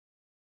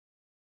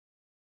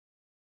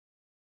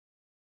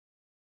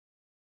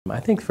I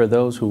think for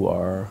those who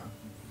are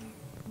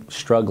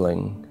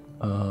struggling,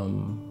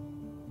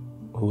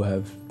 who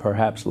have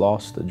perhaps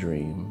lost a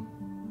dream,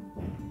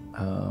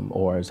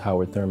 or as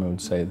Howard Thurman would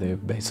say,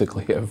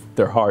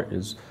 their heart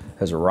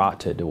has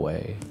rotted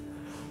away.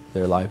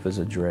 Their life is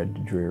a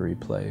dreary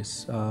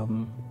place. I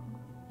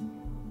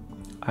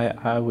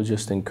would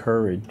just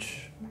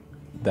encourage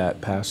that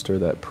pastor,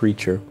 that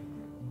preacher,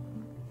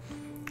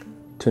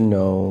 to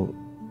know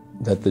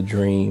that the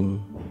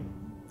dream,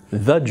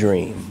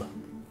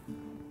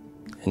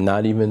 and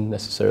not even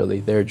necessarily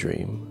their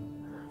dream,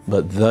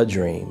 but the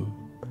dream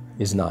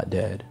is not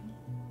dead.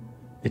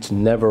 It's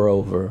never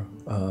over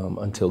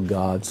until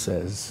God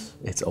says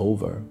it's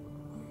over.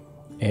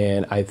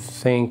 And I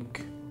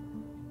think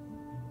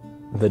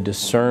the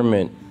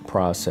discernment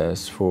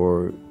process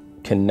for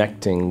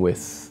connecting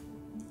with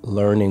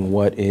learning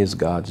what is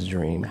God's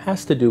dream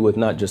has to do with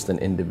not just an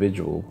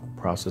individual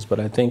process, but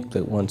I think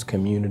that one's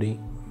community.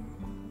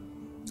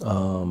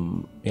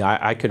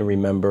 I can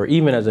remember,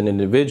 even as an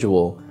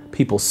individual,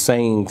 people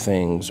saying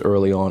things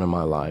early on in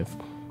my life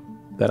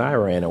that I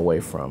ran away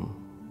from.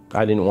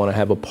 I didn't want to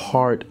have a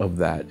part of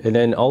that. And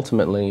then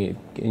ultimately,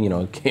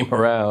 it came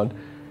around,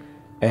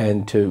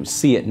 and to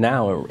see it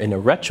now in a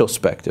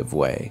retrospective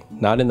way,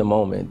 not in the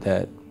moment,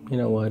 that,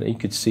 you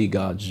could see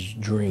God's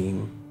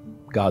dream,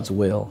 God's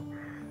will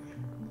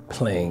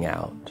playing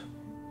out.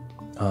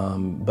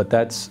 But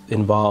that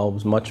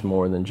involves much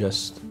more than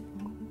just,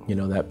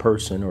 that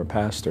person or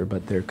pastor,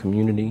 but their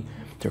community,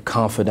 their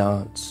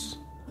confidants,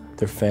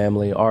 their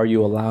family. Are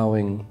you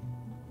allowing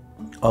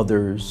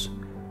others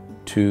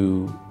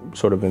to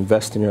sort of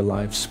invest in your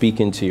life,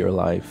 speak into your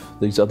life?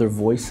 These other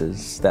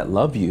voices that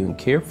love you and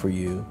care for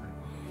you,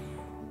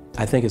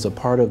 I think, is a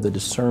part of the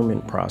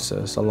discernment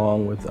process,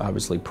 along with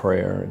obviously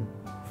prayer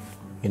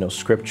and,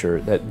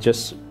 scripture, that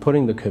just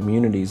putting the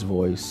community's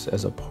voice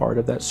as a part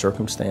of that,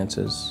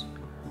 circumstances.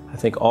 I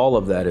think all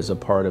of that is a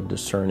part of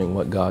discerning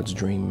what God's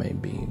dream may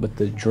be. But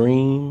the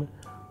dream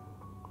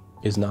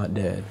is not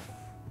dead,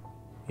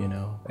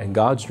 and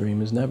God's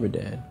dream is never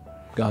dead.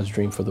 God's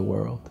dream for the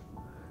world.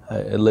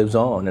 It lives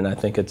on, and I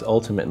think it's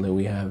ultimately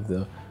we have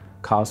the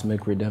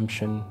cosmic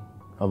redemption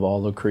of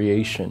all of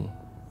creation,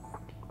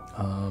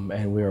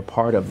 and we're a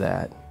part of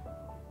that,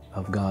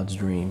 of God's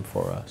dream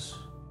for us.